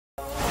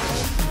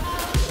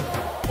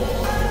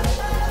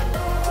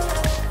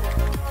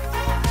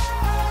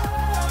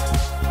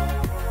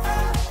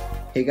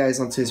Hey guys,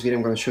 on today's video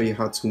I'm going to show you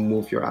how to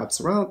move your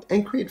apps around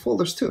and create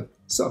folders too.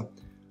 So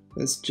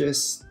let's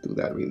just do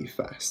that really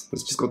fast.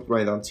 Let's just go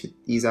right on to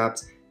these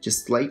apps.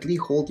 Just lightly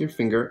hold your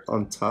finger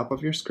on top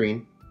of your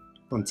screen,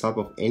 on top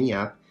of any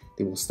app.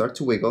 They will start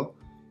to wiggle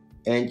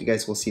and you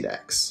guys will see the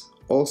X.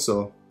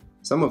 Also,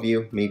 some of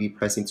you may be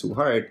pressing too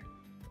hard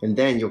and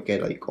then you'll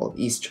get like all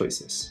these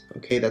choices.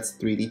 Okay, that's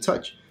 3D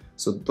touch.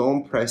 So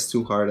don't press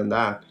too hard on the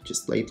app,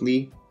 just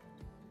lightly.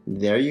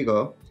 There you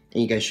go,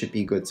 and you guys should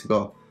be good to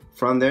go.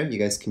 From there, you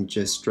guys can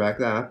just drag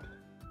the app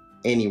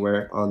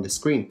anywhere on the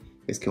screen.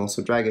 You guys can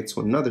also drag it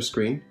to another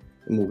screen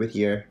and move it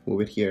here,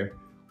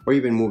 or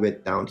even move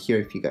it down here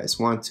if you guys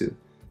want to.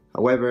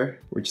 However,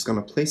 we're just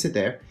gonna place it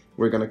there.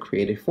 We're gonna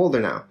create a folder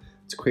now.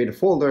 To create a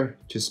folder,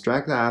 just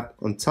drag the app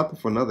on top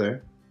of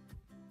another.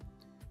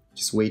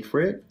 Just wait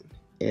for it,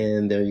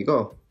 and there you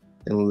go,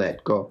 and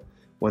let go.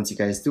 Once you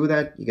guys do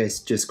that, you guys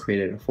just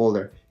created a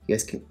folder. You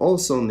guys can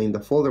also name the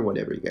folder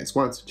whatever you guys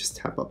want. So just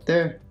tap up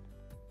there.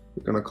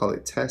 We're gonna call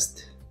it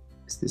test.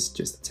 This is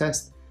just a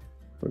test.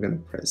 We're gonna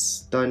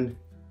press done.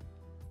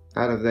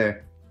 Out of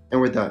there, and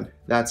we're done.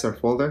 That's our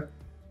folder.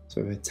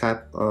 So if I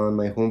tap on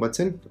my home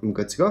button, I'm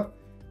good to go.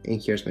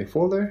 And here's my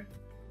folder.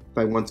 If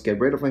I want to get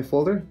rid of my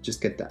folder, just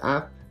get the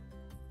app.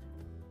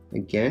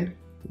 Again,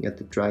 you have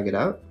to drag it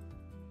out.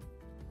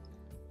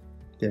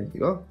 There you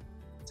go.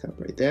 Tap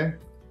right there.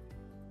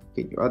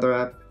 Get your other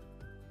app.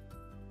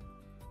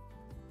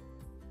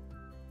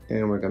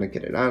 And we're gonna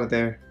get it out of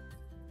there.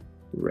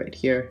 Right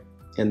here,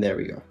 and there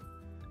we go.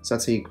 So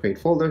that's how you create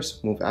folders,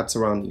 move apps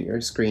around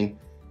your screen,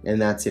 and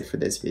that's it for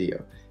this video.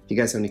 If you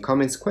guys have any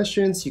comments,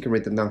 questions, you can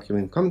write them down here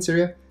in the comments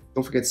area.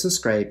 Don't forget to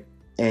subscribe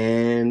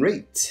and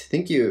rate.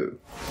 Thank you.